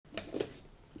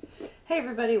Hey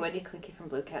everybody, Wendy Clinky from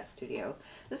Blue Cat Studio.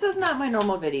 This is not my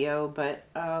normal video, but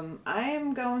I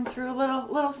am going through a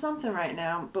little something right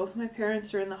now. Both my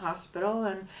parents are in the hospital,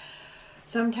 and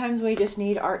sometimes we just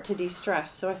need art to de-stress.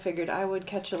 So I figured I would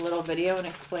catch a little video and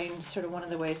explain sort of one of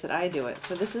the ways that I do it.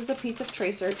 So this is a piece of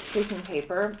tracing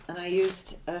paper, and I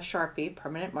used a Sharpie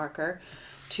permanent marker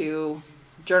to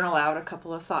journal out a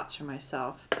couple of thoughts for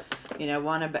myself. You know,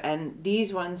 and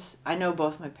these ones, I know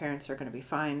both my parents are going to be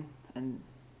fine, and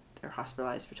they're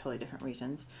hospitalized for totally different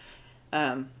reasons.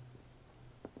 But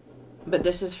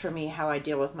this is for me how I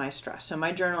deal with my stress. So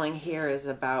my journaling here is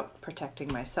about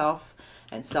protecting myself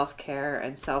and self-care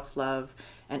and self-love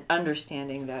and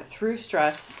understanding that through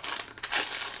stress,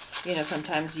 you know,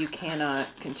 sometimes you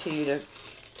cannot continue to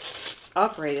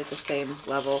operate at the same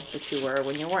level that you were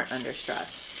when you weren't under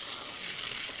stress.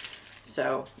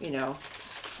 So, you know,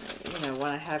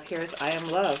 what I have here is I am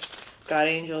love. God,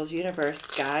 angels, universe,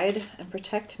 guide and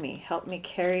protect me. Help me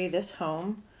carry this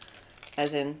home,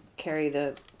 as in carry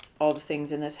all the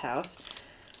things in this house,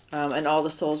 and all the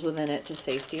souls within it to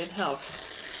safety and health.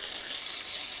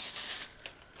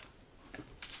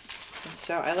 And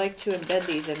so I like to embed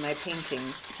these in my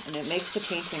paintings, and it makes the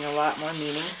painting a lot more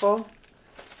meaningful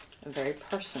and very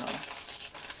personal.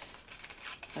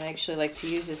 I actually like to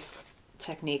use this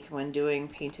technique when doing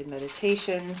painted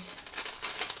meditations,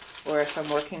 or if I'm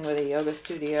working with a yoga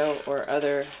studio or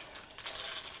other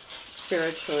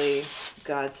spiritually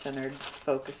God-centered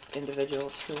focused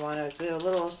individuals who want to do a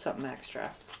little something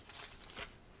extra.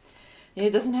 And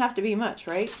it doesn't have to be much,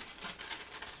 right?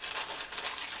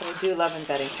 But I do love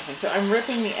embedding something. So I'm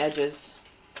ripping the edges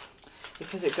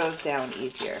because it goes down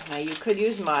easier. Now you could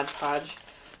use Mod Podge,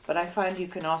 but I find you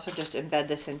can also just embed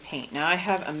this in paint. Now I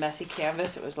have a messy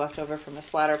canvas. It was left over from a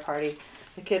splatter party.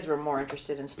 The kids were more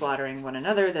interested in splattering one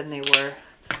another than they were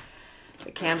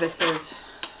the canvases.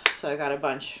 So I got a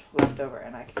bunch left over,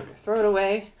 and I can either throw it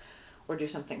away or do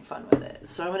something fun with it.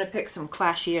 So I'm going to pick some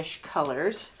clashy-ish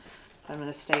colors. I'm going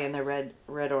to stay in the red,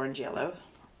 orange, yellow.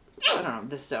 I don't know,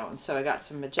 this zone. So I got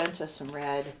some magenta, some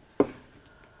red.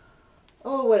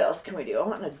 Oh, what else can we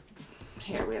do?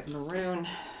 Here we have maroon.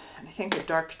 And I think a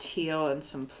dark teal and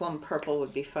some plum purple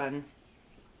would be fun.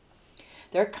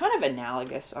 They're kind of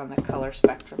analogous on the color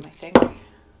spectrum, I think.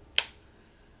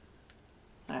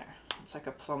 There, it's like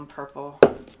a plum purple.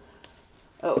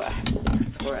 Oh, I have some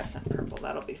fluorescent purple.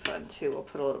 That'll be fun too. We'll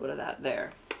put a little bit of that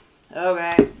there.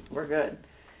 Okay, we're good.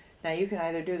 Now you can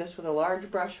either do this with a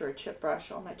large brush or a chip brush.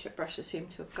 All my chip brushes seem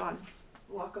to have gone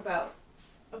walkabout.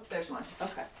 Oh, there's one.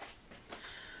 Okay.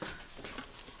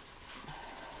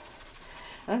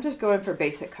 I'm just going for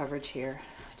basic coverage here.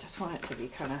 I just want it to be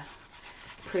kind of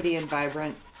pretty and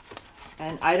vibrant.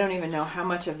 And I don't even know how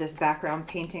much of this background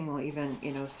painting will even,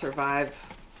 you know, survive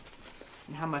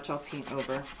and how much I'll paint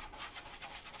over.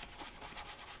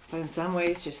 But in some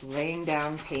ways, just laying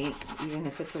down paint, even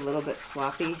if it's a little bit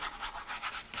sloppy,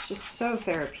 it's just so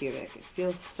therapeutic. It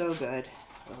feels so good.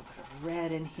 A little bit of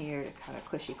red in here to kind of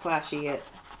clishy-clashy it.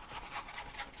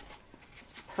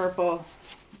 Some purple.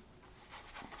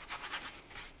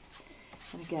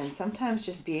 And again, sometimes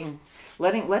just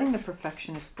letting the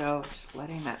perfectionist go, just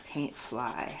letting that paint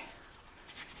fly.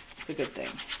 It's a good thing.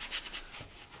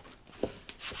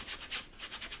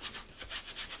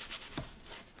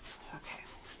 Okay.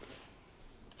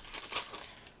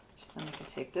 So then I can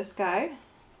take this guy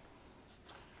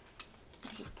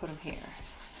and just put him here.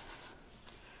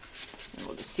 And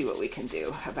we'll just see what we can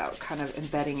do about kind of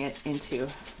embedding it into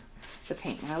the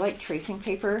paint. And I like tracing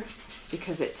paper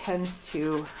because it tends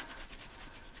to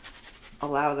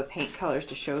allow the paint colors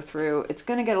to show through. It's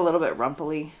going to get a little bit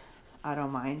rumply. I don't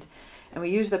mind. And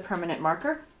we use the permanent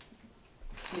marker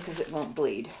because it won't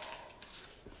bleed.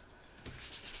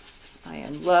 I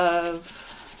am love.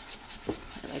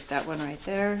 I like that one right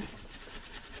there.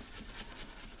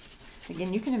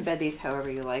 Again, you can embed these however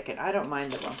you like it. I don't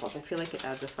mind the rumples. I feel like it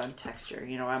adds a fun texture.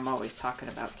 You know, I'm always talking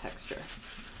about texture.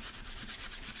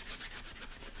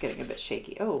 It's getting a bit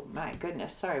shaky. Oh my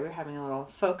goodness. Sorry, we're having a little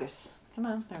focus. Come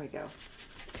on, there we go.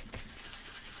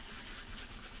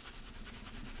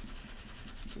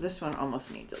 So this one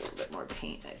almost needs a little bit more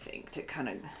paint, I think, to kind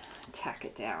of tack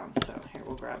it down. So here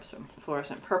we'll grab some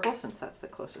fluorescent purple since that's the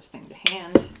closest thing to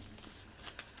hand.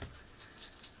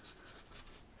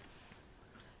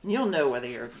 And you'll know whether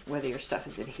your stuff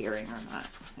is adhering or not.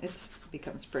 It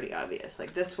becomes pretty obvious.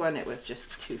 Like this one, it was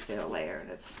just too thin a layer and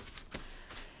it's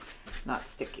not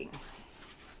sticking.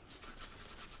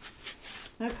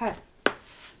 Okay.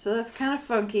 So that's kind of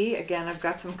funky. Again, I've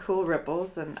got some cool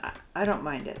ripples and I don't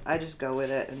mind it. I just go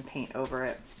with it and paint over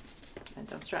it and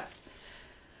don't stress.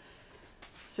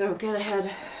 So get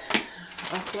ahead,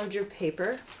 offload your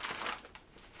paper.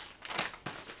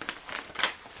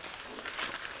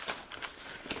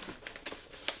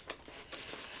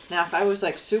 Now, if I was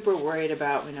like super worried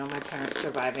about, you know, my parents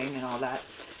surviving and all that,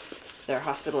 their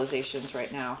hospitalizations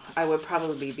right now, I would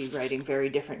probably be writing very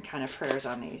different kind of prayers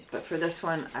on these. But for this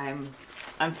one,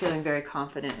 I'm feeling very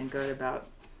confident and good about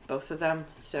both of them.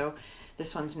 So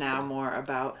this one's now more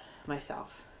about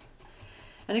myself.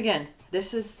 And again,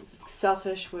 this is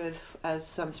selfish with, as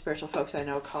some spiritual folks I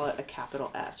know call it, a capital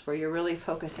S, where you're really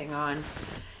focusing on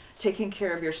taking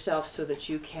care of yourself so that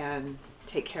you can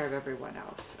take care of everyone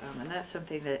else. And that's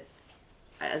something that,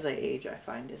 as I age, I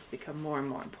find has become more and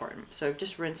more important. So I've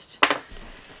just rinsed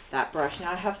that brush.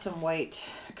 Now I have some white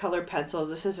colored pencils.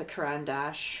 This is a Caran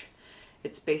d'Ache.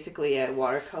 It's basically a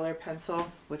watercolor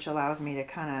pencil, which allows me to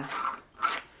kind of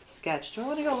sketch. Do I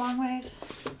want to go long ways?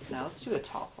 No, let's do a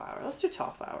tall flower. Let's do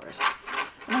tall flowers.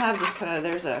 I'm gonna have just kind of,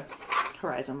 there's a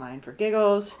horizon line for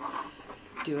giggles.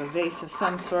 Do a vase of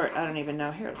some sort. I don't even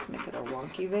know. Here, let's make it a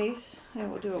wonky vase. Yeah,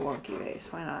 we'll do a wonky vase.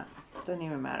 Why not? Doesn't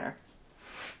even matter.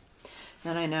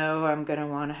 Then I know I'm gonna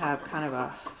want to have kind of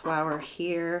a flower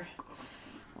here.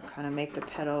 We'll kind of make the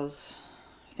petals.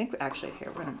 I think actually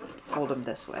here, we're gonna fold them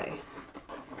this way.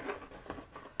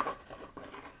 All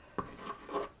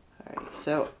right,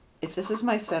 so if this is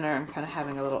my center, I'm kind of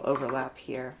having a little overlap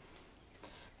here.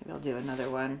 Maybe I'll do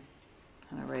another one,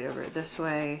 kind of right over it this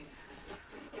way.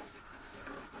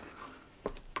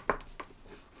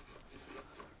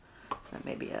 And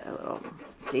maybe a little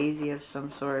daisy of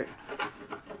some sort.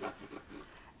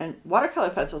 And watercolor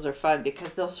pencils are fun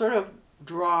because they'll sort of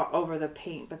draw over the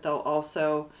paint, but they'll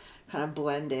also kind of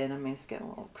blend in. I mean, it's getting a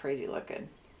little crazy looking.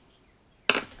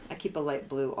 I keep a light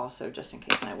blue also just in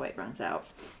case my white runs out.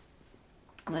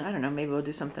 And then, I don't know, maybe we'll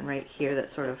do something right here that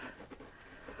sort of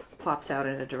plops out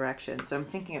in a direction. So I'm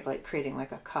thinking of like creating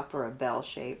like a cup or a bell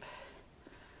shape.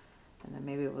 And then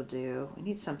maybe we'll do, we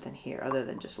need something here other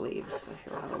than just leaves. So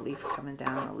here we'll have a leaf coming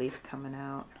down, a leaf coming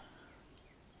out.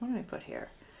 What do we put here?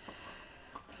 I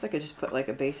guess I could just put like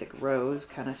a basic rose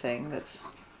kind of thing that's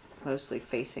mostly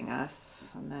facing us.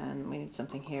 And then we need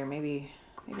something here, maybe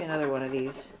another one of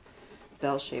these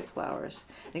bell-shaped flowers.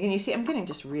 And again, you see I'm getting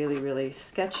just really, really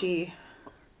sketchy.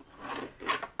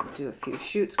 Do a few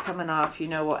shoots coming off. You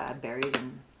know, we'll add berries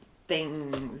and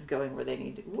things going where they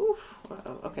need to. Woof.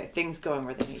 Okay, things going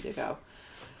where they need to go.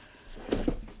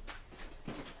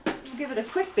 We'll give it a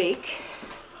quick bake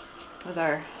with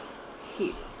our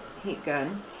heat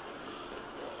gun.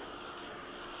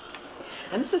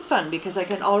 And this is fun because I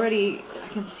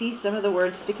can see some of the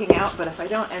words sticking out, but if I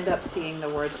don't end up seeing the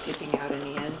words sticking out in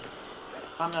the end,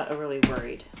 I'm not really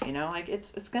worried. You know, like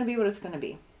it's going to be what it's going to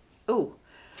be. Oh,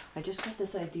 I just got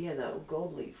this idea though.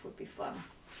 Gold leaf would be fun.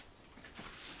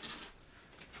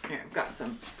 Here, I've got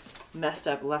some messed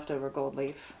up leftover gold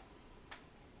leaf.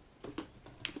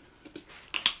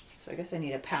 So I guess I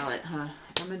need a palette, huh?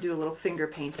 I'm going to do a little finger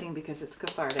painting because it's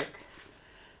cathartic.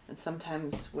 And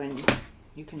sometimes when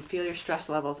you can feel your stress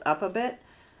levels up a bit,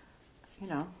 you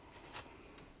know,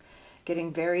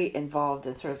 getting very involved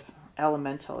in sort of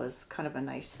elemental is kind of a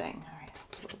nice thing. All right,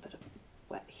 a little bit of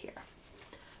wet here.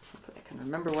 Hopefully I can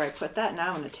remember where I put that. Now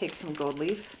I'm going to take some gold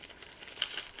leaf.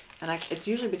 And it's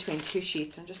usually between two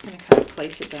sheets. I'm just going to kind of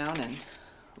place it down and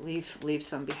leave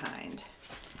some behind.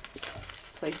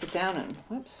 Place it down and,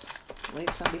 whoops, leave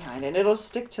some behind. And it'll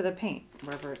stick to the paint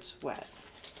wherever it's wet.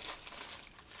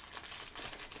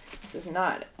 This is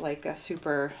not like a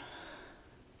super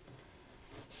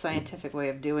scientific way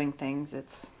of doing things.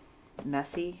 It's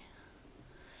messy.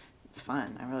 It's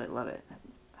fun. I really love it.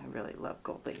 I really love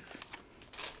gold leaf.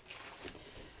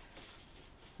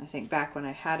 I think back when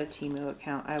I had a Temu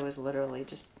account, I was literally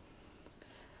just,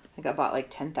 I bought like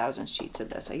 10,000 sheets of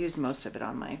this. I used most of it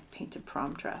on my painted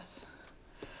prom dress,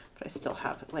 but I still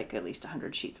have like at least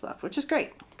 100 sheets left, which is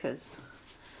great because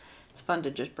it's fun to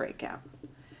just break out.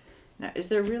 Now, is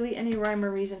there really any rhyme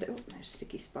or reason to, oh, there's a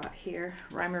sticky spot here.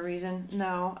 Rhyme or reason?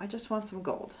 No, I just want some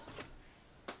gold.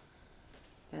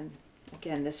 And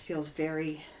again, this feels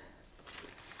very,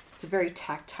 it's a very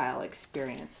tactile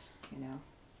experience, you know.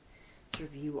 Sort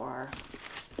of you are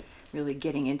really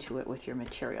getting into it with your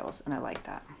materials, and I like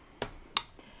that.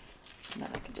 And then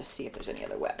I can just see if there's any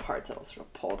other wet parts. I'll sort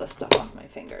of pull the stuff off my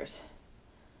fingers.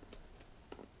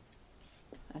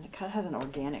 And it kind of has an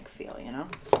organic feel, you know?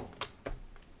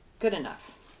 Good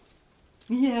enough.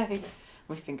 Yay!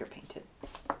 We finger painted.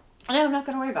 And I'm not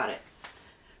going to worry about it.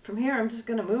 From here, I'm just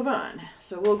going to move on.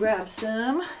 So we'll grab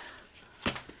some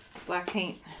black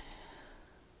paint.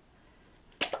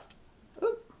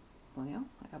 Well,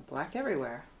 I got black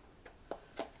everywhere.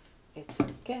 It's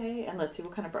okay. And let's see,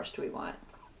 what kind of brush do we want?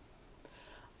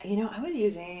 You know, I was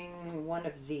using one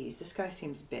of these. This guy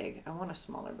seems big. I want a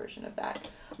smaller version of that.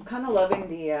 I'm kind of loving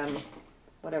the,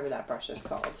 whatever that brush is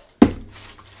called.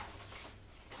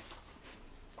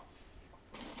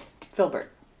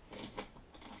 filbert.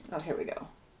 Oh, here we go.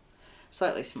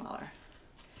 Slightly smaller.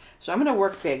 So I'm going to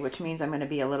work big, which means I'm going to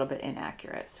be a little bit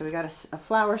inaccurate. So we got a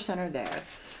flower center there.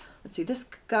 Let's see, this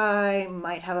guy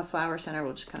might have a flower center.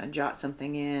 We'll just kind of jot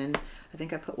something in. I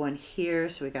think I put one here,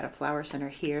 so we got a flower center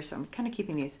here. So I'm kind of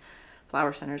keeping these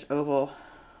flower centers oval.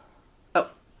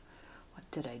 Oh, what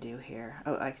did I do here?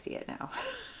 Oh, I see it now.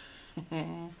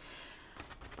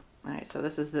 All right, so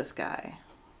this is this guy.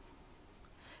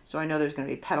 So I know there's going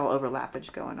to be petal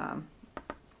overlappage going on.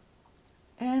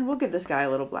 And we'll give this guy a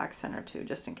little black center too,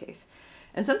 just in case.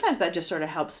 And sometimes that just sort of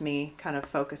helps me kind of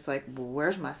focus, like,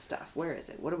 where's my stuff? Where is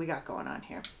it? What do we got going on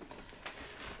here?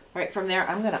 All right, from there,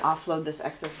 I'm going to offload this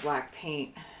excess black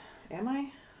paint. Am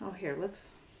I? Oh, here,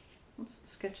 let's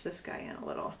sketch this guy in a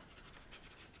little.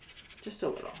 Just a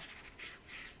little.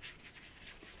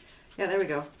 Yeah, there we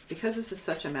go. Because this is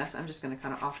such a mess, I'm just going to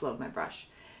kind of offload my brush.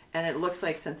 And it looks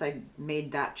like since I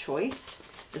made that choice,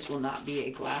 this will not be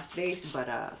a glass vase, but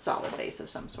a solid vase of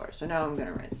some sort. So now I'm going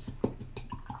to rinse.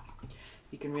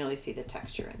 You can really see the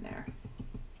texture in there.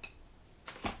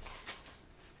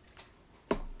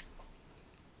 And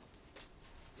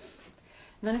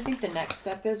then I think the next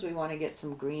step is we want to get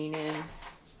some green in.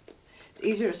 It's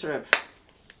easier to sort of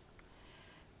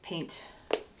paint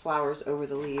flowers over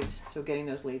the leaves, so getting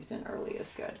those leaves in early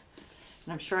is good.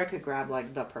 And I'm sure I could grab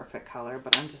like the perfect color,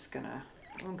 but I'm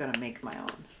gonna make my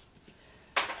own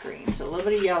green. So a little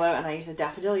bit of yellow, and I use the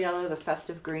daffodil yellow, the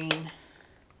festive green.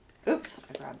 Oops,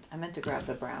 I meant to grab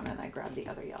the brown and I grabbed the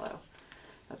other yellow.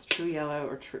 That's true yellow,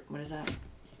 or true, what is that?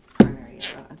 Primary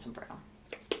yellow, and some brown.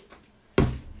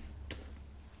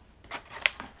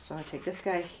 So I take this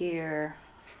guy here.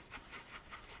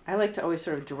 I like to always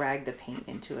sort of drag the paint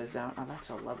into a zone. Oh, that's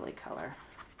a lovely color.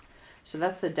 So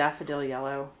that's the daffodil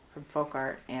yellow from Folk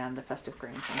Art and the festive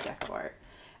green from Deco Art.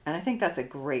 And I think that's a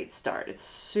great start. It's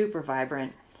super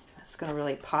vibrant. It's going to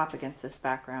really pop against this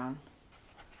background.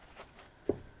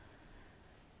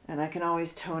 And I can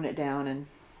always tone it down and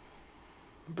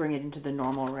bring it into the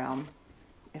normal realm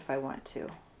if I want to.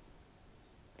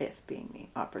 If being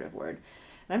the operative word.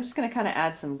 And I'm just going to kind of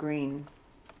add some green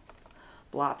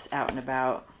blops out and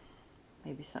about.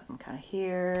 Maybe something kind of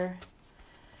here.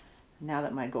 Now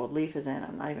that my gold leaf is in,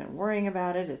 I'm not even worrying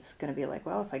about it. It's going to be like,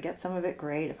 well, if I get some of it,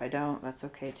 great. If I don't, that's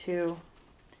okay too.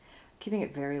 Keeping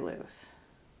it very loose.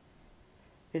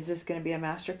 Is this going to be a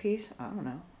masterpiece? I don't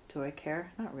know. Do I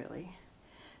care? Not really.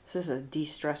 This is a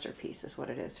de-stressor piece is what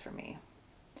it is for me.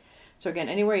 So again,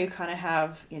 anywhere you kind of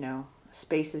have, you know,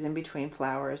 spaces in between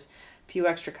flowers, a few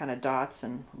extra kind of dots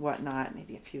and whatnot,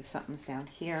 maybe a few somethings down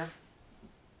here.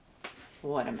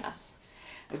 What a mess.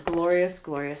 A glorious,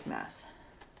 glorious mess.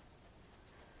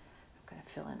 I'm going to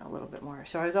fill in a little bit more.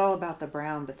 So I was all about the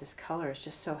brown, but this color is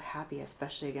just so happy,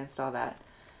 especially against all that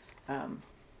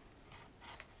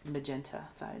magenta.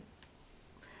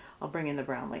 I'll bring in the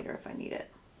brown later if I need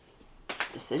it.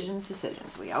 Decisions,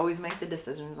 decisions. We always make the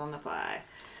decisions on the fly.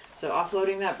 So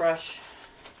offloading that brush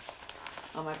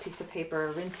on my piece of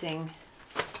paper, rinsing.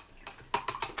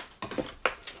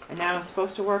 And now I'm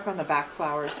supposed to work on the back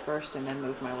flowers first and then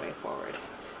move my way forward.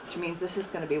 Which means this is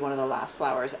going to be one of the last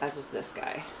flowers, as is this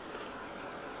guy.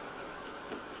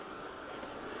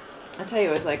 I tell you,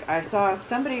 it was like I saw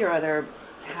somebody or other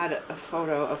had a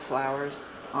photo of flowers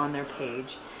on their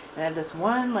page. And they had this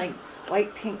one like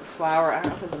light pink flower. I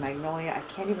don't know if it was a magnolia. I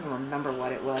can't even remember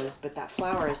what it was. But that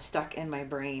flower is stuck in my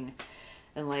brain.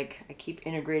 And like I keep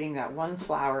integrating that one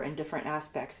flower in different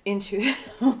aspects into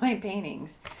my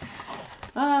paintings.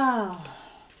 Oh,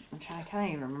 I can't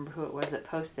even remember who it was that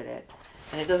posted it.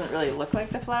 And it doesn't really look like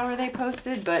the flower they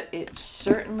posted, but it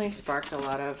certainly sparked a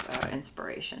lot of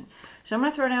inspiration. So I'm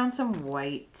going to throw down some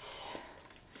white.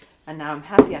 And now I'm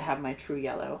happy I have my true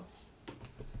yellow.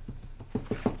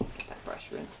 Get that brush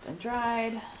rinsed and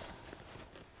dried.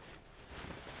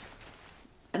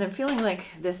 And I'm feeling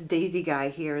like this daisy guy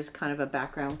here is kind of a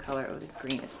background color. Oh, this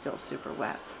green is still super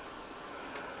wet.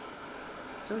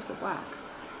 So is the black.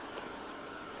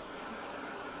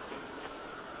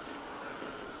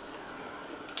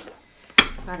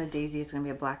 It's not a daisy, it's going to be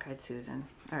a black-eyed Susan.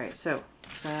 All right, so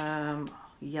some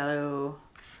yellow.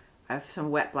 I have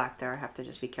some wet black there. I have to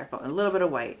just be careful. And a little bit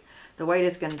of white. The white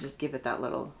is going to just give it that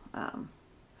little,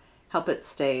 help it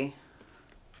stay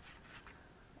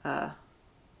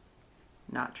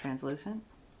not translucent,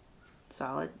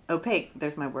 solid, opaque.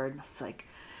 There's my word. It's like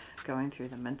going through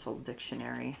the mental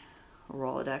dictionary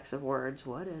Rolodex of words.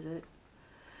 What is it?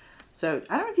 So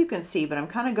I don't know if you can see, but I'm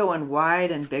kind of going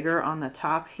wide and bigger on the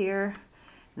top here.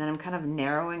 And then I'm kind of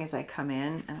narrowing as I come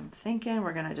in, and I'm thinking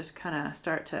we're going to just kind of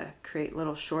start to create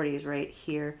little shorties right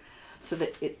here so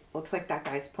that it looks like that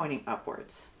guy's pointing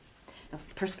upwards.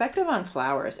 perspective on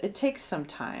flowers, it takes some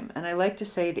time. And I like to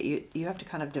say that you have to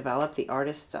kind of develop the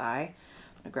artist's eye.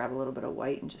 I'm going to grab a little bit of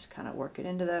white and just kind of work it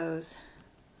into those.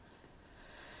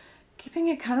 Keeping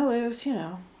it kind of loose, you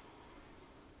know.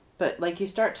 But like you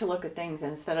start to look at things,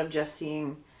 and instead of just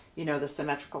seeing, you know, the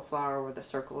symmetrical flower with a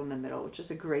circle in the middle, which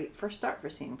is a great first start for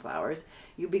seeing flowers,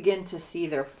 you begin to see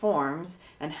their forms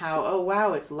and how, oh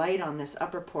wow, it's light on this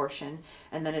upper portion,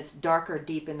 and then it's darker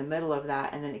deep in the middle of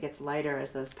that, and then it gets lighter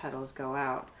as those petals go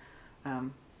out.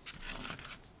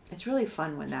 It's really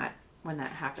fun when that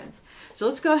happens. So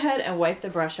let's go ahead and wipe the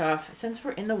brush off. Since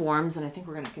we're in the warms, and I think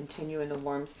we're going to continue in the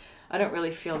warms, I don't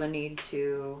really feel the need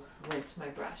to rinse my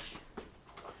brush.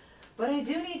 But I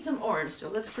do need some orange, so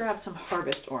let's grab some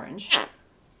Harvest Orange.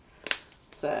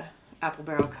 It's a apple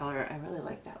barrel color. I really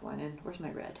like that one. And where's my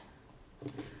red?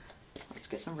 Let's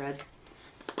get some red.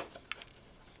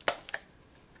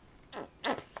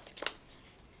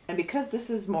 And because this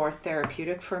is more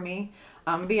therapeutic for me,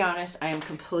 I'm gonna be honest, I am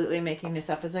completely making this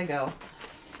up as I go.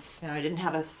 You know, I didn't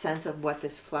have a sense of what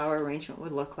this flower arrangement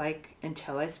would look like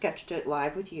until I sketched it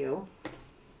live with you.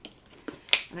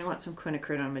 And I want some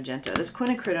quinacridone magenta. This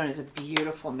quinacridone is a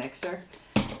beautiful mixer.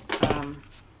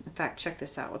 In fact, check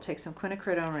this out. We'll take some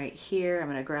quinacridone right here. I'm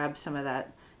going to grab some of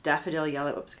that daffodil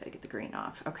yellow. Oops, got to get the green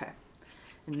off. Okay.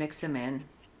 And mix them in.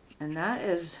 And that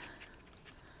is,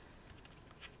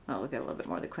 well, we'll get a little bit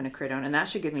more of the quinacridone. And that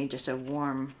should give me just a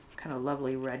warm, kind of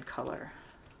lovely red color.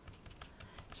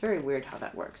 It's very weird how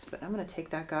that works. But I'm going to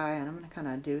take that guy and I'm going to kind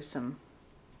of do some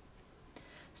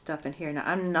stuff in here. Now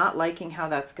I'm not liking how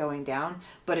that's going down,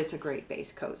 but it's a great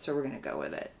base coat, so we're going to go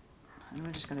with it. And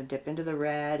I'm just going to dip into the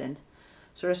red and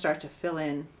sort of start to fill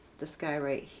in this guy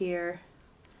right here.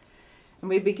 And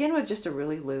we begin with just a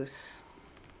really loose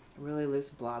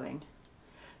blobbing.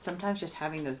 Sometimes just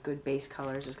having those good base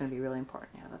colors is going to be really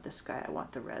important. Yeah, but this guy I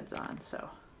want the reds on, so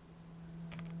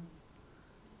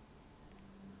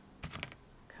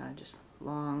kind of just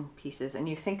long pieces. And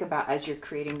you think about, as you're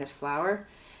creating this flower,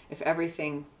 if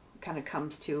everything kind of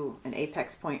comes to an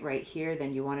apex point right here,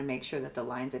 then you want to make sure that the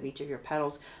lines of each of your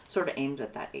petals sort of aims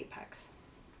at that apex.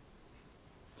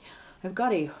 I've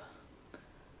got a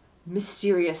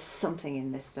mysterious something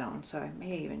in this zone, so I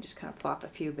may even just kind of plop a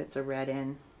few bits of red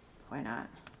in. Why not?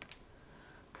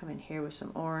 Come in here with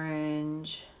some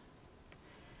orange.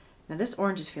 Now this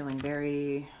orange is feeling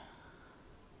very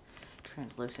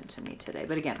translucent to me today,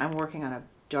 but again, I'm working on a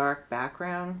dark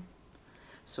background,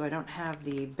 so I don't have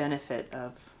the benefit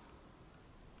of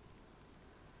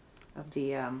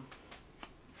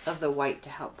the white to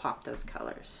help pop those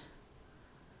colors.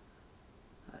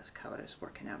 This color is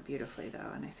working out beautifully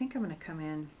though, and I think I'm going to come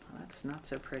in, well, that's not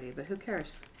so pretty, but who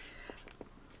cares?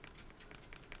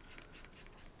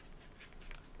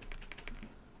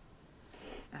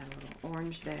 Add a little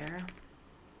orange there,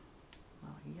 a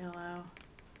little yellow.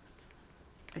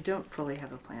 I don't fully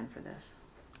have a plan for this,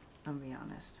 I'll be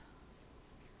honest.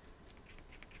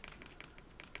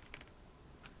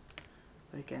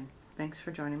 But again, thanks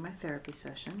for joining my therapy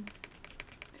session.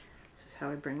 This is how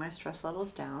I bring my stress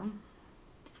levels down.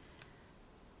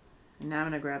 And now I'm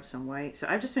going to grab some white. So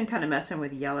I've just been kind of messing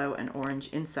with yellow and orange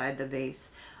inside the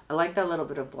vase. I like that little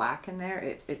bit of black in there.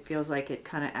 It feels like it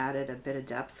kind of added a bit of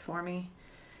depth for me,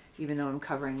 even though I'm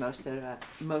covering most of it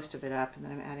up. And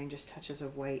then I'm adding just touches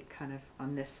of white kind of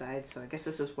on this side. So I guess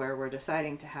this is where we're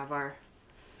deciding to have our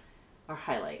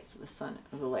highlight. So the sun,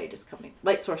 the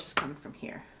light source is coming from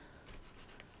here.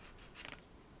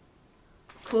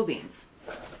 Cool beans.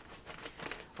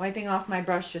 Wiping off my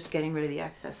brush, just getting rid of the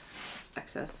excess.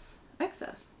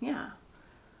 Yeah.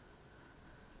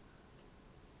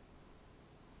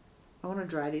 I want to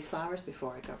dry these flowers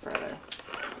before I go further.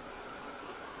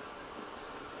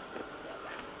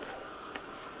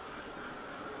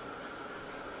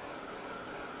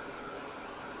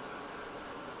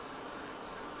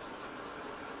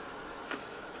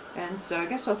 And so I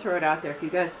guess I'll throw it out there. If you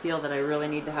guys feel that I really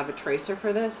need to have a tracer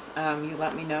for this, you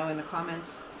let me know in the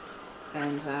comments,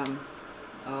 and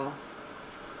I'll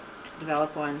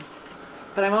develop one.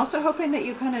 But I'm also hoping that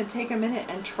you kind of take a minute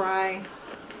and try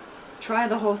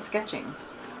the whole sketching.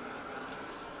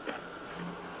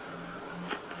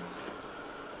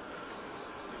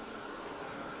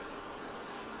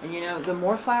 And you know, the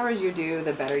more flowers you do,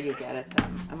 the better you get at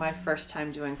them. And my first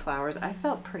time doing flowers, I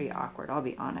felt pretty awkward, I'll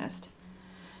be honest.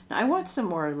 Now I want some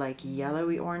more like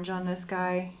yellowy orange on this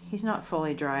guy. He's not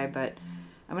fully dry, but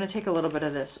I'm going to take a little bit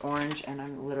of this orange and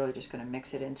I'm literally just going to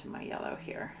mix it into my yellow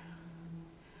here.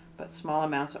 But small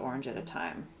amounts of orange at a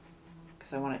time,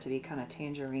 because I want it to be kind of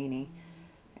tangerine-y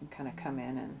and kind of come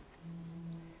in and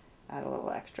add a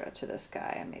little extra to this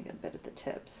guy and maybe a bit at the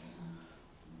tips.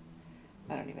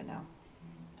 I don't even know.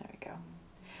 go.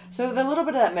 So the little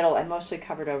bit of that middle, I mostly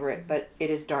covered over it, but it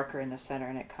is darker in the center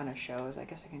and it kind of shows. I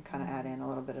guess I can kind of add in a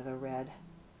little bit of the red.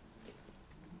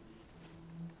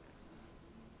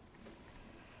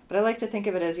 But I like to think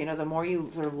of it as, you know, the more you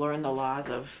sort of learn the laws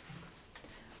of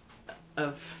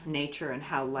nature and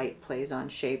how light plays on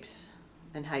shapes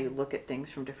and how you look at things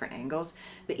from different angles,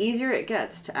 the easier it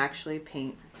gets to actually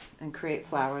paint and create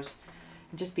flowers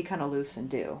and just be kind of loose and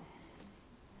do.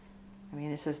 I mean,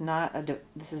 this is not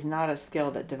a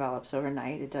skill that develops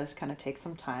overnight. It does kind of take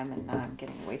some time, and I'm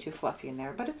getting way too fluffy in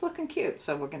there, but it's looking cute,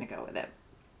 so we're going to go with it.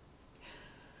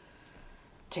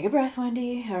 Take a breath,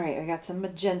 Wendy. All right, I got some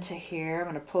magenta here.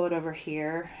 I'm going to pull it over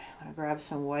here. I'm going to grab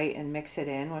some white and mix it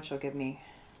in, which will give me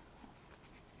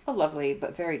a lovely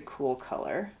but very cool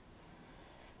color.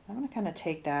 I'm going to kind of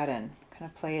take that and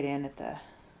kind of play it in at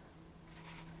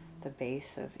the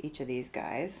base of each of these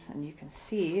guys, and you can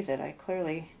see that I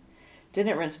clearly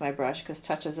didn't rinse my brush because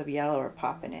touches of yellow are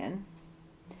popping in.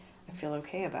 I feel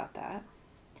okay about that.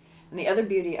 And the other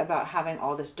beauty about having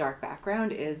all this dark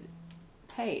background is,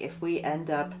 hey, if we end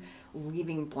up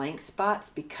leaving blank spots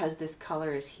because this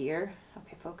color is here,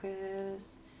 okay,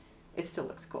 focus, it still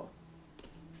looks cool.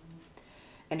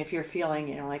 And if you're feeling,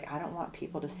 you know, like, I don't want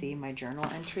people to see my journal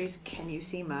entries, can you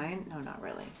see mine? No, not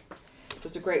really. So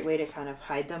it's a great way to kind of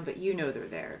hide them, but you know they're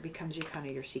there. It becomes kind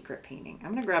of your secret painting.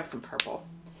 I'm going to grab some purple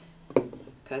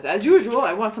because, as usual,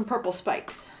 I want some purple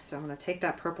spikes. So I'm going to take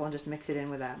that purple and just mix it in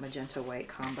with that magenta white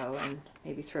combo and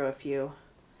maybe throw a few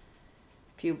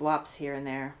blops here and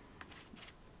there.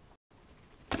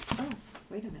 Oh,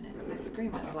 wait a minute. My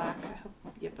screen went black. I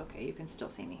hope, yep, okay, you can still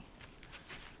see me.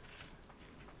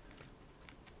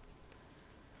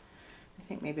 I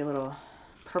think maybe a little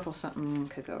purple something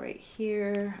could go right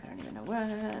here. I don't even know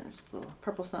what. Just a little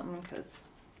purple something because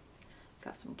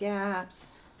got some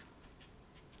gaps.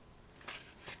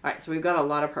 All right, so we've got a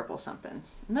lot of purple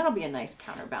somethings, and that'll be a nice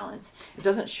counterbalance. It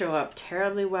doesn't show up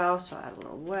terribly well, so I'll add a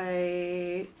little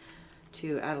white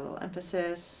to add a little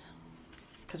emphasis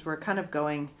because we're kind of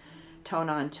going tone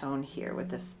on tone here with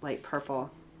this light purple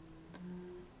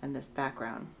and this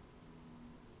background.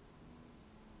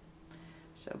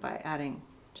 So by adding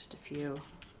just a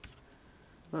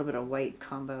little bit of white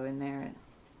combo in there,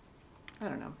 I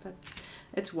don't know,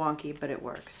 it's wonky, but it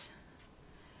works.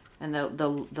 And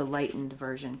the lightened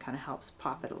version kind of helps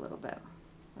pop it a little bit.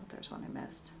 Oh, there's one I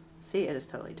missed. See, it is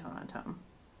totally tone on tone.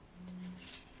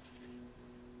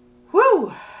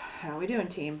 Woo! How are we doing,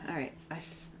 team? All right.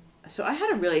 So I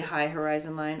had a really high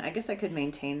horizon line. I guess I could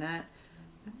maintain that.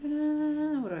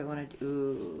 What do I want to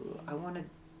do?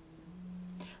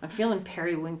 I'm feeling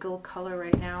periwinkle color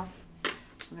right now. I'm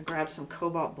going to grab some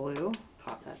cobalt blue.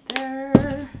 Pop that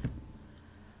there.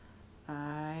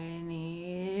 I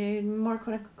need more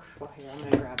well, here, I'm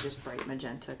going to grab just bright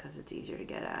magenta because it's easier to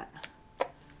get at.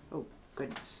 Oh,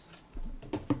 goodness.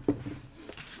 I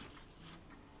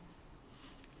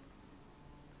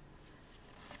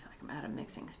feel like I'm out of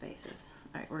mixing spaces.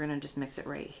 All right, we're going to just mix it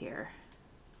right here.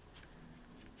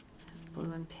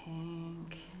 Blue and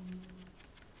pink.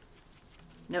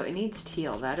 No, it needs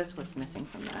teal. That is what's missing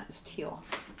from that, is teal.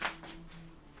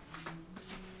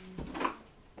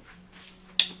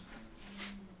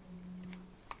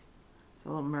 A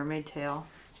little mermaid tail.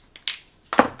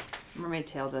 Mermaid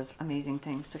tail does amazing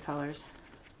things to colors.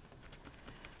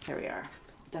 There we are.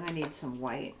 Then I need some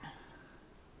white.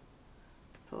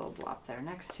 Put a little blop there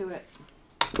next to it.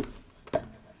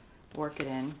 Work it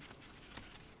in.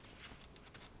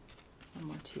 One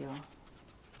more teal.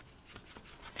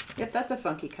 Yep, that's a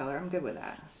funky color. I'm good with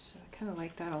that. So I kind of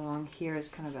like that along here as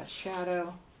kind of a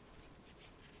shadow.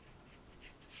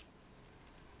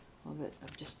 A little bit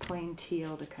of just plain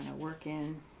teal to kind of work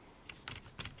in.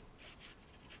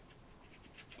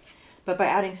 But by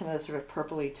adding some of those sort of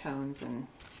purpley tones and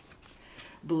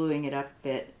bluing it up a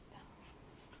bit,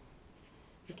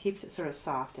 it keeps it sort of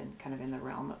soft and kind of in the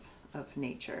realm of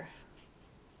nature.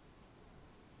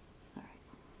 All right.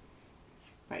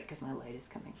 Right, because my light is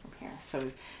coming from here. So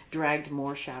we've dragged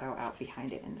more shadow out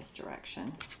behind it in this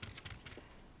direction.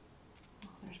 Oh,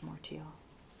 there's more teal.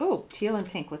 Oh, teal and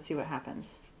pink. Let's see what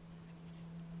happens.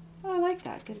 Oh, I like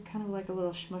that. Get kind of like a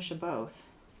little smush of both.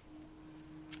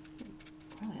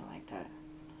 I really like that.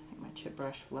 I think my chip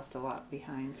brush left a lot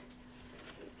behind.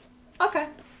 Okay,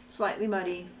 slightly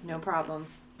muddy, no problem.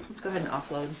 Let's go ahead and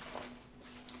offload.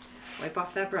 Wipe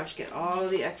off that brush, get all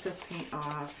the excess paint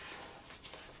off.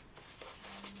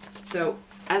 So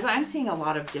as I'm seeing a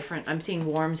lot of different, I'm seeing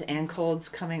warms and colds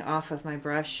coming off of my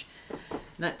brush.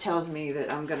 That tells me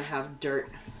that I'm gonna have dirt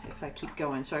if I keep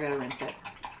going, so I gotta rinse it.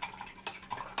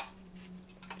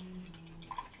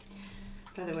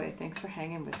 By the way, thanks for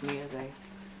hanging with me as I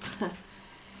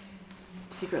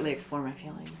secretly explore my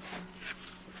feelings.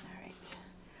 All right.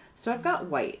 So I've got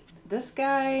white. This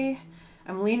guy,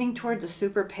 I'm leaning towards a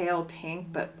super pale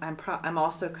pink, but I'm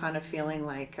also kind of feeling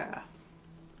like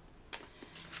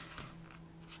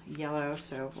yellow.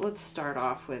 So let's start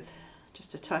off with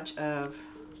just a touch of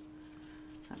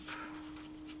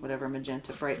whatever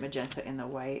magenta, bright magenta in the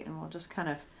white, and we'll just kind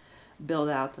of build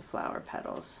out the flower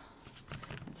petals.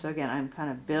 And so again, I'm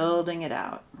kind of building it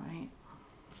out, right?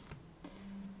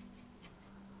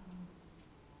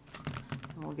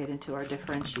 And we'll get into our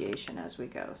differentiation as we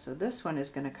go. So this one is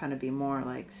going to kind of be more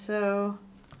like so,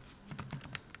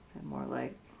 and more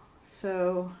like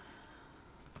so.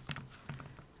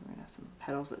 We're going to have some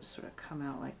petals that just sort of come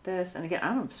out like this. And again,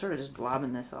 I'm sort of just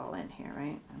blobbing this all in here,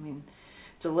 right? I mean,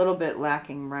 it's a little bit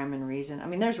lacking rhyme and reason. I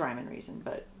mean, there's rhyme and reason,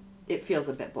 but it feels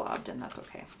a bit blobbed, and that's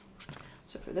okay.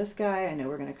 So for this guy, I know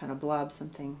we're going to kind of blob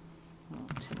something, well,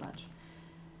 too much.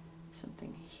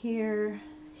 Something here,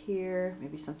 here,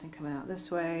 maybe something coming out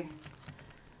this way.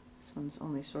 This one's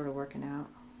only sort of working out.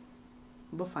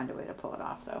 We'll find a way to pull it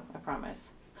off, though, I promise.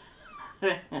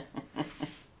 I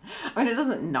mean, it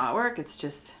doesn't not work, it's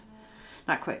just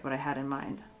not quite what I had in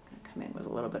mind. I'm going to come in with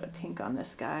a little bit of pink on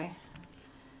this guy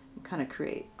and kind of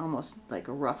create almost like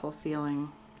a ruffle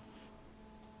feeling.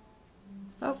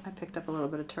 Oh, I picked up a little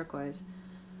bit of turquoise.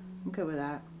 I'm good with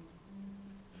that.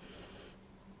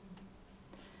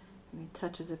 Maybe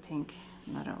touches of pink.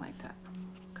 No, I don't like that.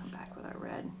 Come back with our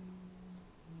red.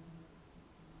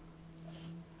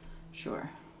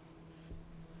 Sure.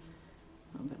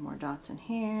 A little bit more dots in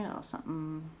here. A little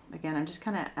something. Again, I'm just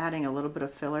kind of adding a little bit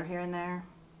of filler here and there.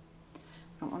 I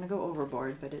don't want to go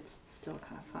overboard, but it's still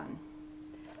kind of fun.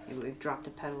 Maybe we've dropped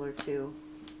a petal or two.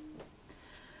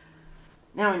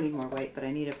 Now I need more white, but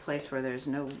I need a place where there's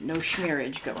no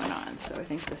schmearage going on. So I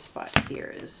think this spot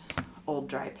here is old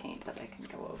dry paint that I can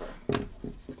go over. I'm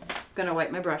gonna wipe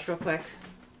my brush real quick.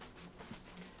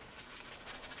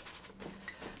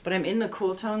 But I'm in the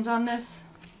cool tones on this,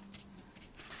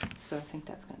 so I think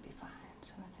that's gonna be fine.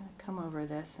 So I'm gonna come over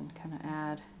this and kind of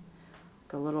add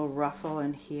like a little ruffle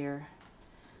in here.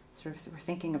 So we're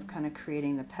thinking of kind of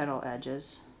creating the petal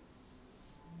edges.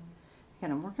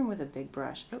 Again, I'm working with a big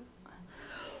brush. Oh.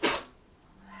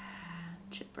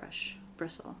 Chip brush,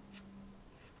 bristle.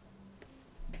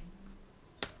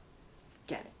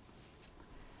 Get it.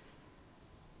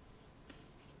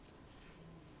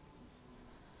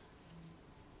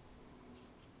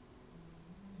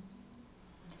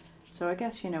 So I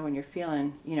guess, when you're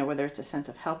feeling, whether it's a sense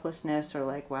of helplessness or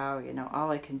like, wow,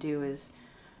 all I can do is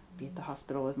be at the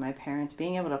hospital with my parents,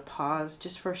 being able to pause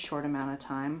just for a short amount of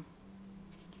time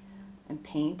and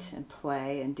paint and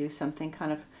play and do something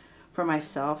kind of for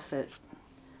myself that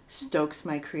stokes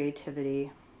my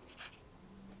creativity.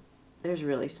 There's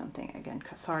really something, again,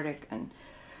 cathartic and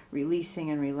releasing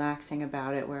and relaxing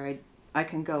about it, where I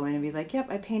can go in and be like, yep,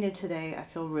 I painted today. I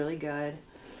feel really good.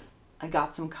 I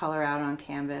got some color out on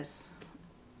canvas.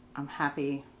 I'm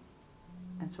happy.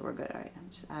 And so we're good. All right, I'm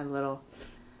just add a little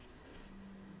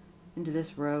into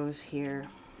this rose here.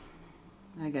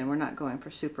 And again, we're not going for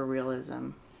super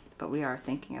realism, but we are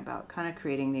thinking about kind of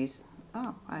creating these.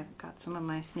 Oh, I got some of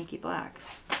my sneaky black.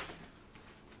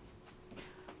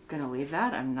 Gonna leave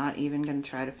that. I'm not even gonna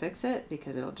try to fix it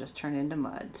because it'll just turn into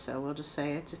mud. So we'll just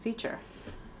say it's a feature,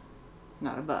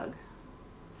 not a bug.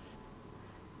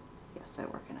 Yes, I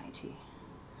work in IT.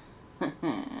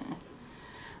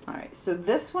 All right, so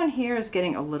this one here is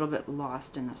getting a little bit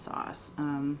lost in the sauce.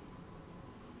 I'm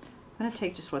gonna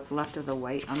take just what's left of the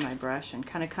white on my brush and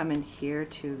kind of come in here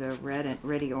to the red and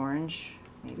reddy orange.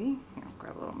 Maybe here, I'll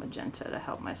grab a little magenta to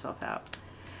help myself out.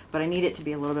 But I need it to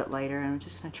be a little bit lighter, and I'm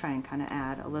just going to try and kind of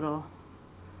add a little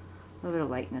bit of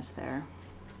lightness there.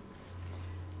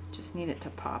 Just need it to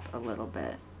pop a little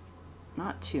bit.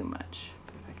 Not too much,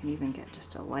 but if I can even get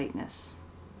just a lightness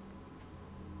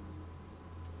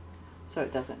so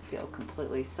it doesn't feel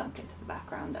completely sunk into the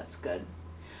background, that's good.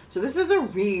 So this is a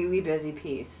really busy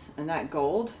piece, and that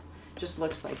gold just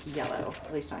looks like yellow,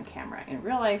 at least on camera. In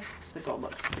real life, the gold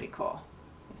looks pretty cool.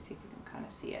 Let's see if you can kind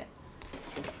of see it.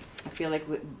 I feel like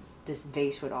this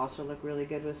vase would also look really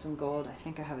good with some gold. I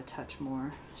think I have a touch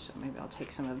more, so maybe I'll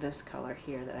take some of this color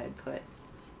here that I'd put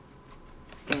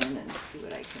in and see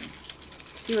what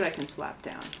I can slap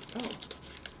down. Oh,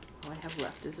 all I have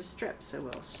left is a strip, so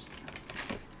we'll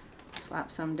slap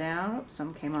some down. Oops,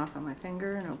 some came off on my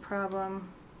finger, no problem.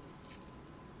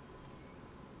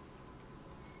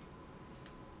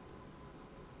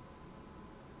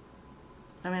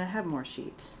 I mean, I have more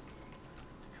sheets.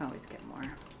 I can always get more.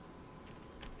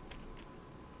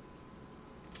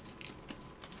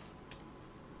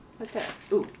 Right there.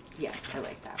 Ooh, Yes, I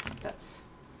like that. That's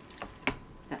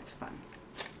fun.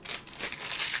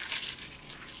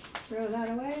 Throw that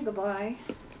away. Goodbye.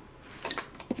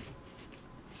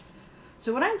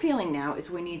 So what I'm feeling now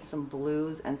is we need some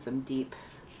blues and some deep.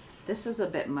 This is a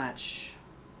bit much.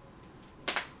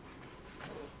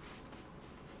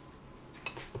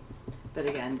 But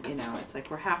again, you know, it's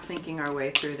like we're half thinking our way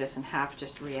through this and half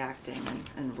just reacting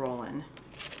and rolling.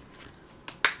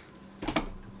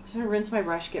 So I'm gonna rinse my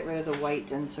brush, get rid of the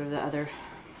white and sort of the other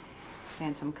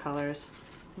phantom colors.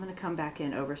 I'm gonna come back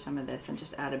in over some of this and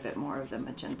just add a bit more of the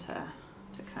magenta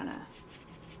to kind of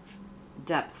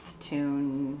depth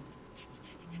tune.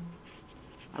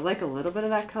 I like a little bit of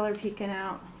that color peeking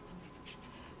out.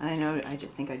 And I know I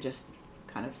just think I just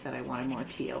kind of said I wanted more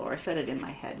teal, or I said it in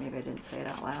my head. Maybe I didn't say it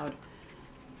out loud.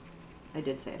 I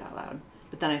did say it out loud.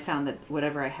 But then I found that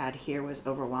whatever I had here was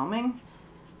overwhelming.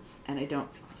 And I don't,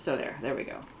 so there we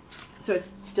go. So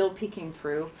it's still peeking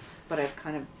through, but I've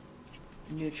kind of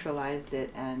neutralized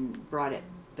it and brought it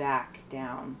back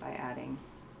down by adding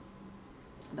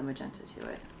the magenta to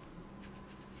it.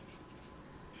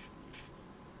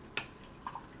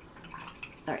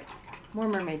 All right, more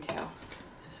mermaid tail.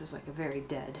 This is like a very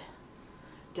dead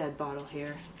bottle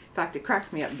here. In fact, it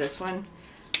cracks me up, this one.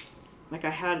 Like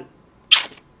I've had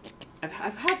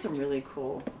some really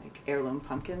cool like heirloom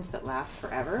pumpkins that last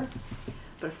forever,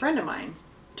 but a friend of mine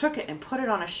took it and put it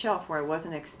on a shelf where I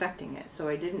wasn't expecting it, so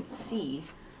I didn't see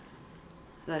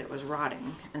that it was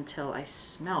rotting until I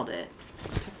smelled it.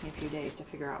 It took me a few days to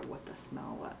figure out what the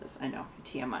smell was. I know,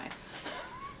 TMI.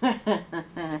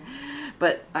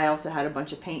 But I also had a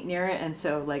bunch of paint near it, and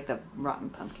so like the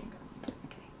rotten pumpkin.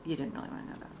 Okay, you didn't really want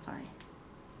to know that, sorry.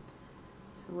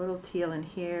 So a little teal in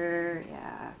here,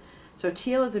 yeah. So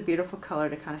teal is a beautiful color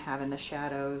to kind of have in the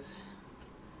shadows.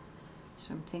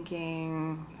 So I'm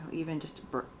thinking, you know, even just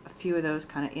a few of those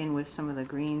kind of in with some of the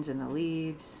greens in the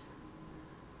leaves.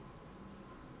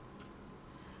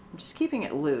 I'm just keeping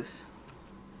it loose.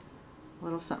 A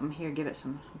little something here, give it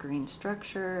some green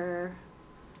structure.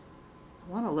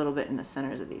 I want a little bit in the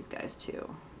centers of these guys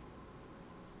too.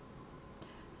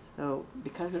 So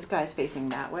because this guy is facing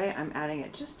that way, I'm adding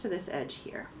it just to this edge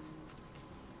here.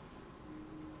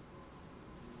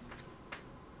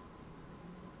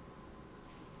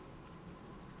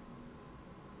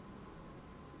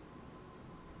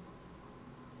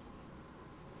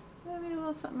 Maybe a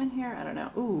little something in here. I don't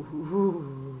know.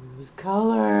 Ooh, those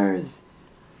colors.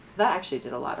 That actually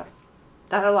did a lot of.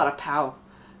 That had a lot of power.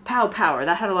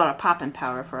 That had a lot of pop and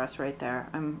power for us right there.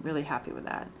 I'm really happy with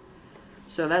that.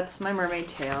 So that's my mermaid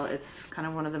tail. It's kind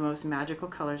of one of the most magical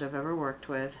colors I've ever worked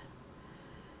with.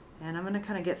 And I'm going to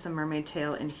kind of get some mermaid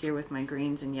tail in here with my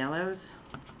greens and yellows.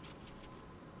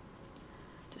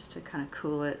 Just to kind of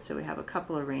cool it so we have a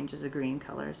couple of ranges of green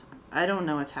colors. I don't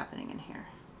know what's happening in here.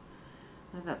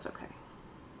 But that's okay.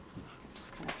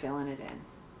 Just kind of filling it in.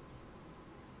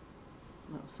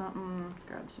 A little something.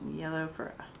 Grab some yellow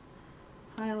for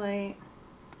a highlight.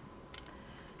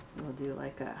 We'll do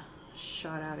like a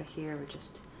shot out of here with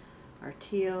just our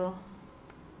teal.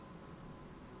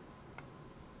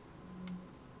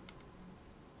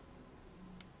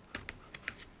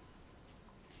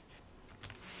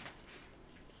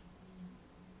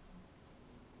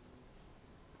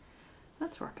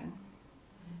 That's working.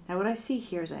 Now what I see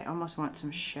here is I almost want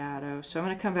some shadow, so I'm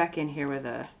going to come back in here with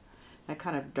that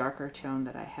kind of darker tone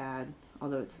that I had,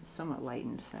 although it's somewhat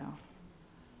lightened, so.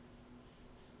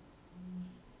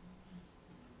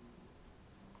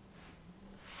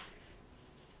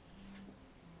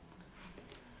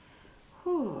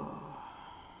 Whew.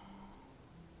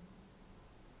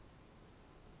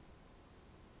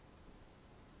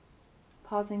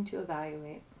 Pausing to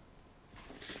evaluate.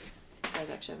 You guys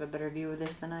actually have a better view of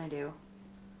this than I do.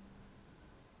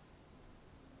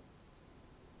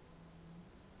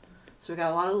 So we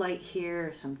got a lot of light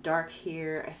here, some dark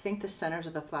here. I think the centers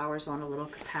of the flowers want a little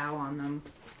kapow on them.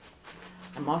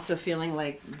 I'm also feeling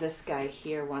like this guy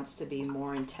here wants to be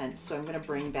more intense, so I'm going to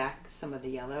bring back some of the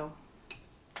yellow.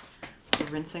 So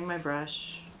rinsing my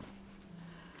brush.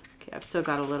 Okay, I've still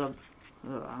got a little,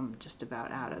 I'm just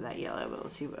about out of that yellow, but we'll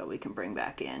see what we can bring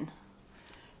back in.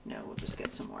 No, we'll just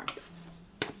get some more.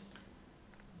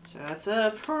 So that's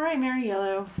a primary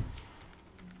yellow.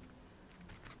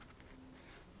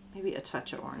 Maybe a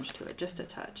touch of orange to it, just a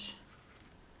touch.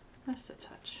 Just a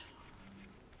touch.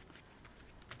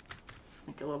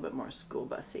 Make it a little bit more school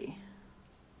busy.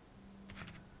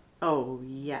 Oh,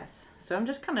 yes. So I'm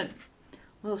just kind of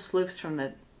little sloofs from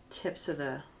the tips of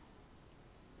the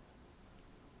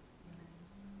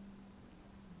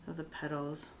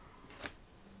petals.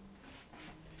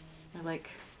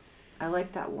 I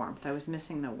like that warmth. I was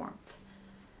missing the warmth.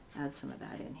 Add some of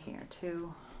that in here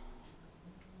too.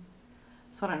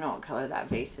 So I don't know what color that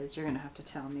vase is. You're gonna have to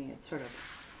tell me. It's sort of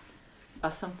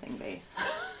a something vase.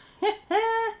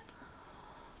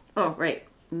 Oh, right.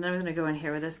 And then I'm gonna go in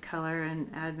here with this color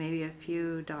and add maybe a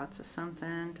few dots of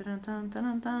something. Dun, dun, dun,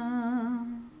 dun,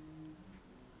 dun.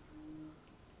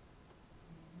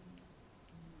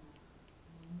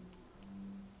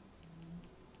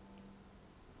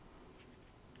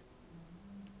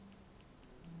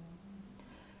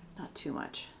 Not too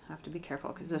much. I have to be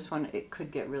careful because this one, it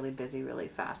could get really busy really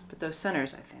fast. But those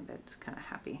centers, I think that's kind of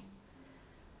happy.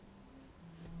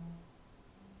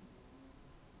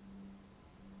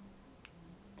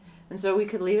 And so we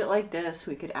could leave it like this.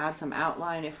 We could add some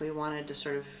outline if we wanted to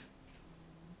sort of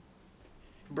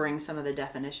bring some of the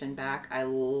definition back.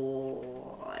 I'm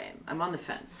on the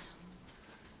fence.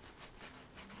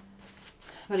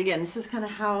 But again, this is kind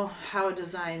of how a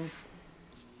design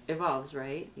evolves,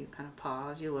 right? You kind of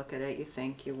pause, you look at it, you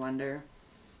think, you wonder,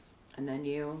 and then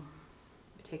you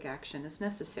take action as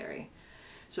necessary.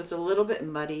 So it's a little bit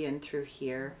muddy in through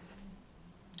here.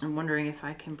 I'm wondering if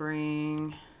I can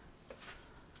bring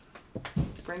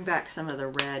back some of the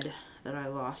red that I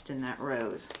lost in that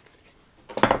rose.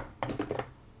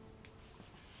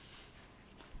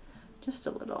 Just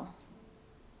a little.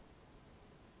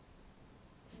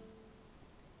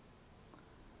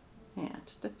 Yeah,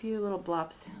 just a few little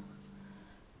blops.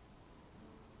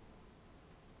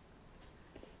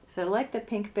 So I like the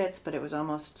pink bits, but it was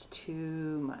almost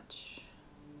too much.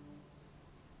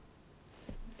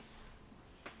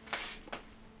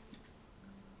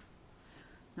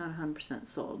 Not 100%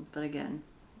 sold, but again,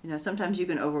 you know, sometimes you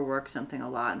can overwork something a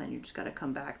lot and then you just got to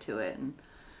come back to it, and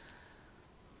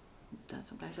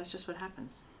sometimes that's just what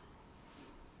happens.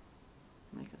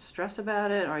 You can stress about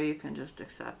it, or you can just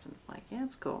accept and like, yeah,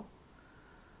 it's cool.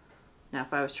 Now,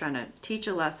 if I was trying to teach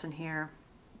a lesson here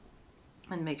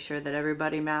and make sure that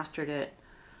everybody mastered it,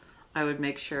 I would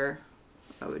make sure,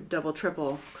 I would double,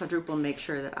 triple, quadruple make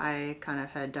sure that I kind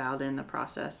of had dialed in the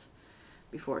process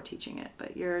before teaching it.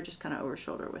 But you're just kind of over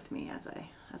shoulder with me as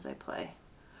I play.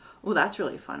 Oh, that's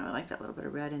really fun. I like that little bit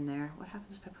of red in there. What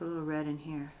happens if I put a little red in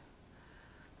here?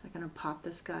 Is that going to pop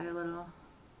this guy a little?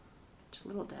 Just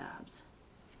little dabs.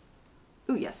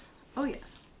 Oh, yes. Oh,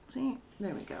 yes. See?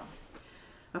 There we go.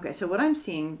 Okay, so what I'm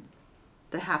seeing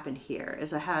that happened here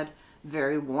is I had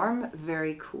very warm,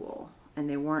 very cool, and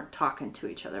they weren't talking to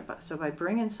each other. But so by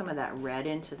bringing some of that red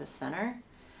into the center,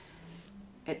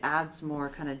 it adds more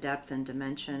kind of depth and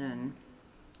dimension, and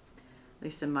at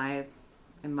least in my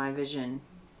vision,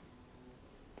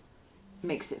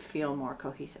 makes it feel more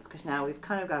cohesive, because now we've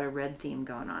kind of got a red theme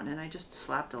going on, and I just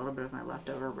slapped a little bit of my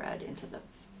leftover red into the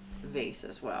vase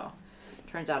as well.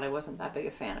 Turns out I wasn't that big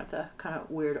a fan of the kind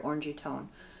of weird orangey tone.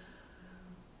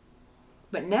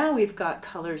 But now we've got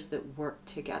colors that work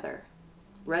together.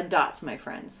 Red dots, my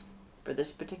friends. For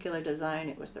this particular design,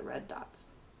 it was the red dots.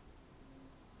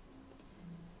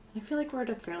 I feel like we're at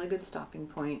a fairly good stopping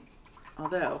point.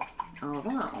 Although, here's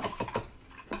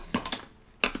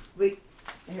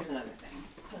another thing.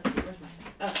 Let's see, where's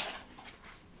my,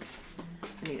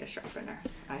 I need a sharpener.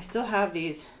 I still have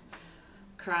these,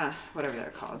 whatever they're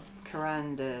called,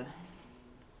 Carandache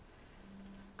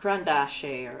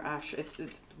or Ash.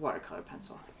 It's watercolor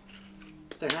pencil.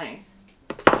 They're nice.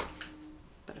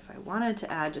 But if I wanted to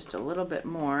add just a little bit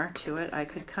more to it, I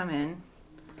could come in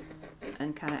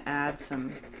and kind of add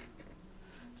some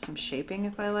shaping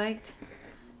if I liked.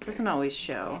 It doesn't always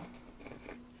show.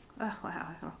 Oh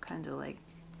wow, all kinds of like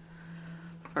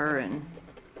fur and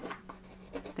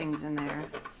things in there.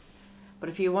 But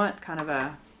if you want kind of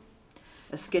a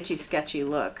sketchy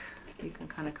look, you can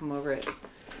kind of come over it.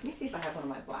 Let me see if I have one of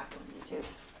my black ones too.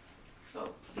 Oh,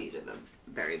 these are the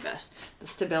very best. The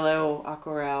Stabilo,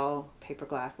 Aquarelle, Paper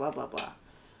Glass, blah, blah, blah.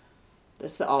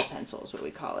 This is the all pencil is what we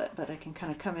call it. But I can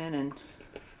kind of come in and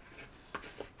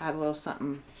add a little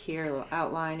something here, a little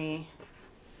outliney.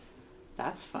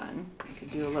 That's fun. I could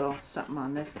do a little something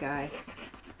on this guy.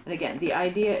 And again, the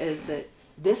idea is that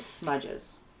this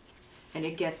smudges and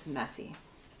it gets messy,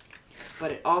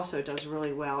 but it also does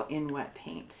really well in wet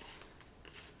paint.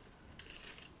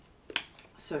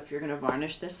 So if you're going to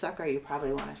varnish this sucker, you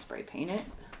probably want to spray paint it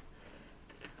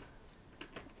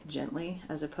gently,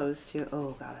 as opposed to,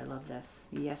 oh God, I love this.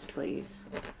 Yes, please.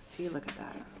 See, look at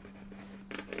that.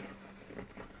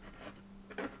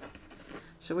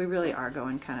 So we really are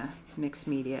going kind of mixed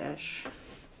media-ish.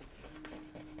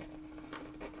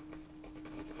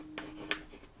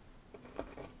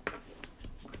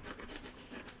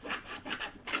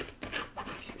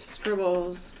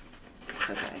 Scribbles,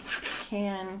 because I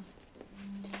can.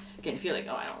 Again, if you're like,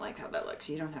 oh, I don't like how that looks,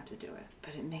 you don't have to do it.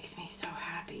 But it makes me so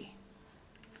happy.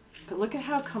 But look at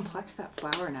how complex that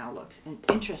flower now looks. And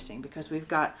interesting, because we've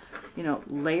got, you know,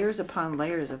 layers upon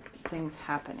layers of things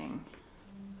happening.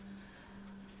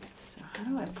 So how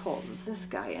do I pull this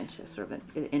guy into sort of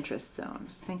an interest zone?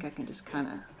 I think I can just kind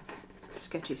of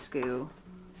sketchy scoo.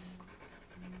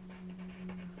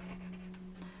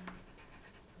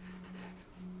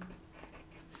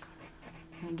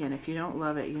 And again, if you don't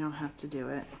love it, you don't have to do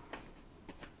it.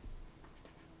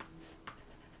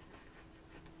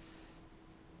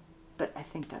 But I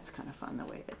think that's kind of fun the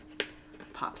way it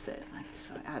pops it.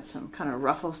 So I add some kind of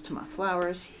ruffles to my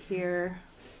flowers here.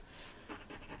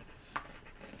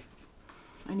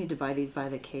 I need to buy these by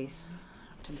the case. I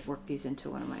have to work these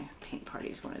into one of my paint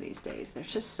parties one of these days. They're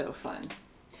just so fun.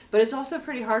 But it's also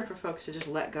pretty hard for folks to just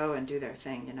let go and do their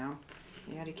thing, you know?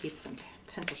 You got to keep some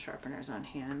pencil sharpeners on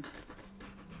hand.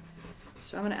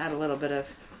 So I'm going to add a little bit of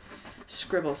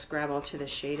Scribble Scrabble to the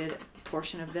shaded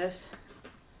portion of this.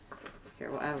 Here,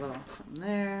 we'll add a little something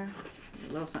there,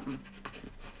 a little something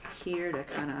here to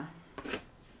kind of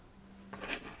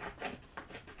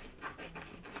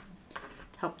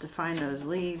help define those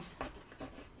leaves.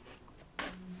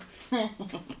 Oh,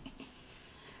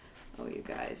 you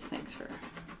guys, thanks for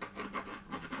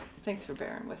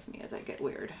bearing with me as I get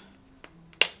weird.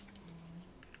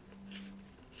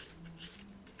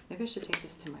 Maybe I should take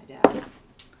this to my dad.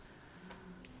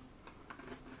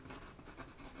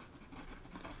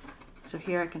 So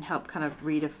here I can help kind of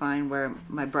redefine where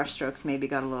my brush strokes maybe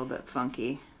got a little bit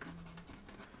funky.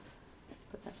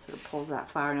 But that sort of pulls that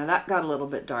flower. Now that got a little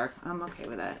bit dark. I'm okay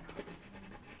with that.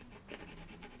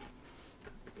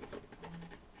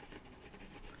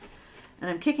 And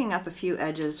I'm kicking up a few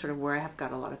edges sort of where I have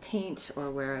got a lot of paint or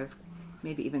where I've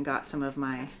maybe even got some of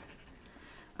my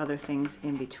other things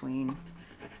in between.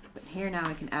 But here now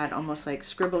I can add almost like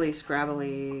scribbly,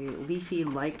 scrabbly,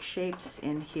 leafy-like shapes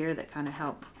in here that kind of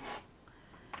help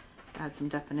add some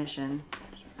definition.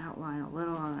 Outline a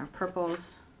little on our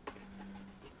purples.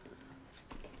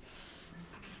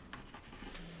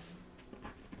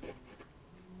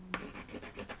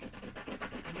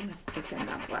 I'm going to thicken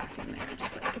that black in there,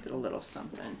 just like give it a little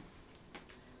something.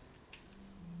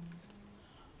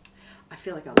 I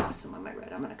feel like I lost some of my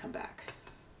red. I'm going to come back.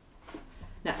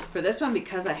 Now, for this one,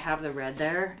 because I have the red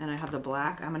there and I have the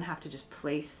black, I'm going to have to just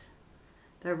place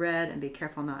the red and be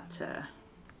careful not to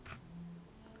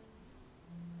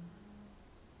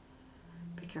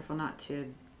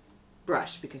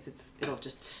brush, because it'll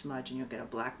just smudge and you'll get a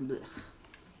black blech.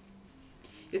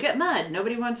 You'll get mud.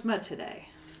 Nobody wants mud today.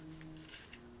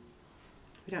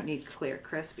 We don't need clear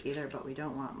crisp either, but we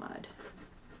don't want mud.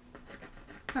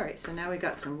 All right, so now we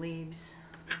got some leaves.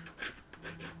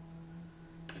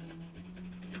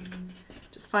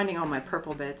 Just finding all my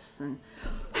purple bits and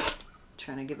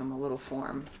trying to give them a little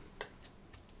form.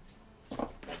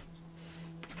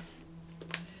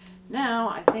 Now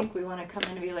I think we want to come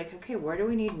in and be like, okay, where do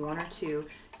we need one or two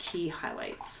key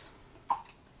highlights?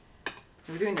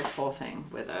 We're doing this whole thing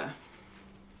with a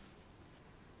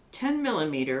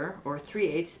 10mm or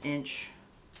 3/8 inch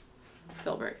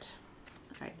filbert.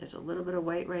 All right, there's a little bit of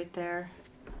white right there.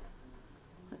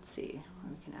 Let's see,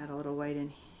 we can add a little white in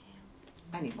here.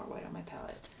 I need more white on my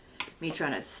palette. Me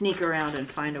trying to sneak around and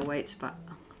find a white spot,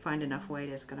 find enough white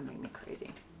is going to make me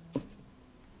crazy.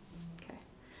 Okay,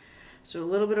 so a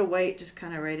little bit of white just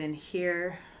kind of right in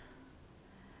here.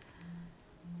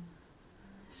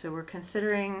 So we're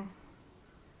considering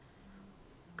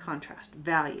contrast,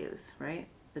 values, right?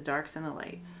 The darks and the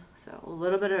lights. So a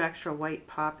little bit of extra white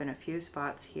pop in a few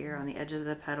spots here on the edges of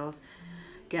the petals.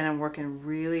 Again, I'm working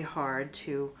really hard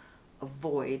to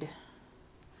avoid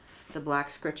the black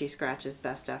scritchy scratches,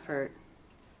 best effort.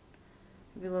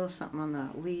 Maybe a little something on the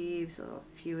leaves, a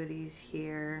few of these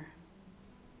here.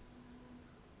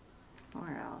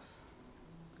 Where else?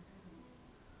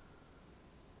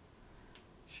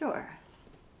 Sure.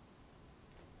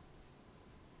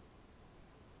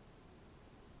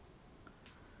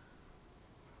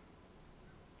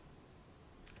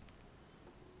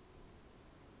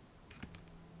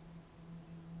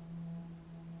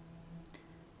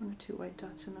 One or two white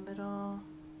dots in the middle.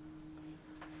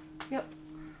 Yep.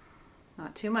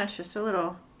 Not too much, just a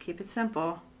little. Keep it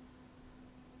simple.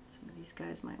 Some of these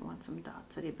guys might want some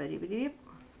dots. You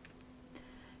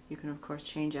can, of course,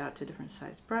 change out to different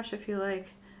sized brush if you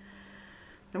like.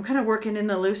 I'm kind of working in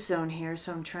the loose zone here,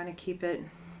 so I'm trying to keep it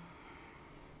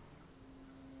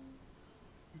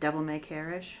devil may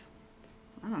care-ish.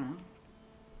 I don't know.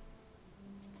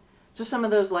 So some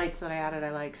of those lights that I added,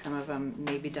 I like. Some of them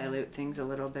maybe dilute things a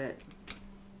little bit.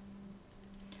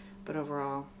 But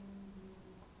overall,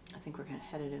 I think we're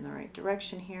headed in the right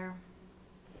direction here.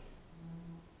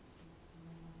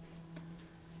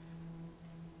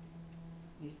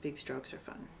 These big strokes are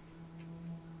fun.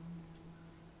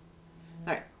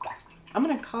 All right, I'm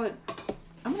gonna call it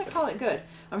good.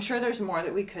 I'm sure there's more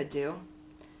that we could do.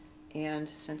 And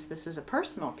since this is a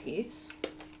personal piece,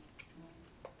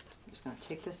 I'm just gonna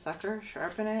take this sucker,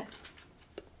 sharpen it.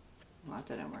 Well, that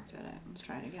didn't work, did it? Let's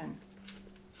try it again.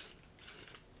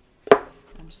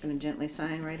 I'm just gonna gently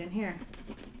sign right in here.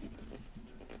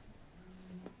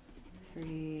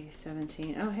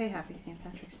 3/17. Oh, hey, happy St.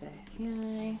 Patrick's Day.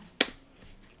 Yay.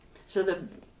 So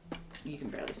you can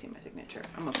barely see my signature.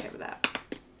 I'm okay with that.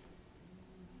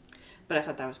 But I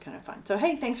thought that was kind of fun. So,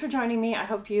 hey, thanks for joining me. I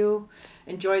hope you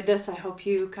enjoyed this. I hope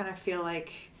you kind of feel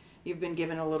like you've been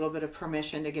given a little bit of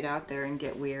permission to get out there and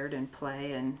get weird and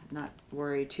play and not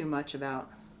worry too much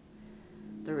about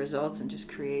the results and just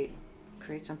create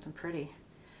something pretty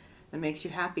that makes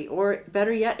you happy. Or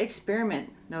better yet,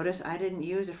 experiment. Notice I didn't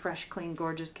use a fresh, clean,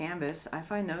 gorgeous canvas. I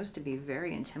find those to be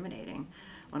very intimidating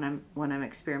when I'm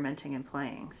experimenting and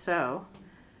playing. So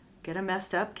get a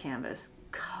messed up canvas,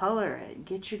 color it,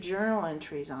 get your journal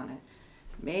entries on it,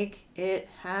 make it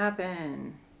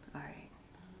happen. All right,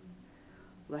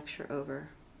 lecture over.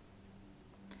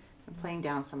 I'm playing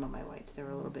down some of my whites. They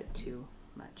were a little bit too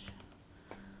much.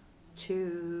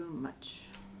 Too much.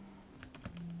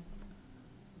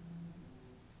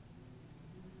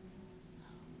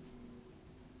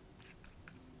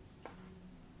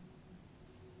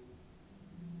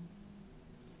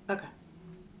 Okay.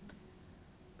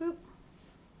 Boop.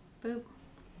 Boop.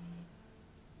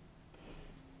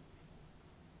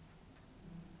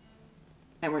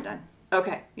 And we're done.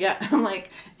 Okay, yeah, I'm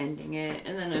like ending it,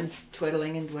 and then I'm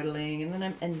twiddling and dwiddling, and then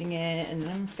I'm ending it, and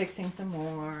then I'm fixing some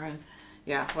more, and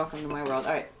yeah, welcome to my world.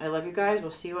 All right, I love you guys.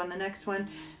 We'll see you on the next one.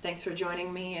 Thanks for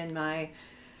joining me in my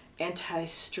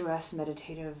anti-stress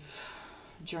meditative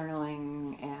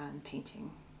journaling and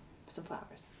painting some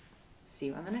flowers. See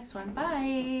you on the next one.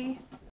 Bye.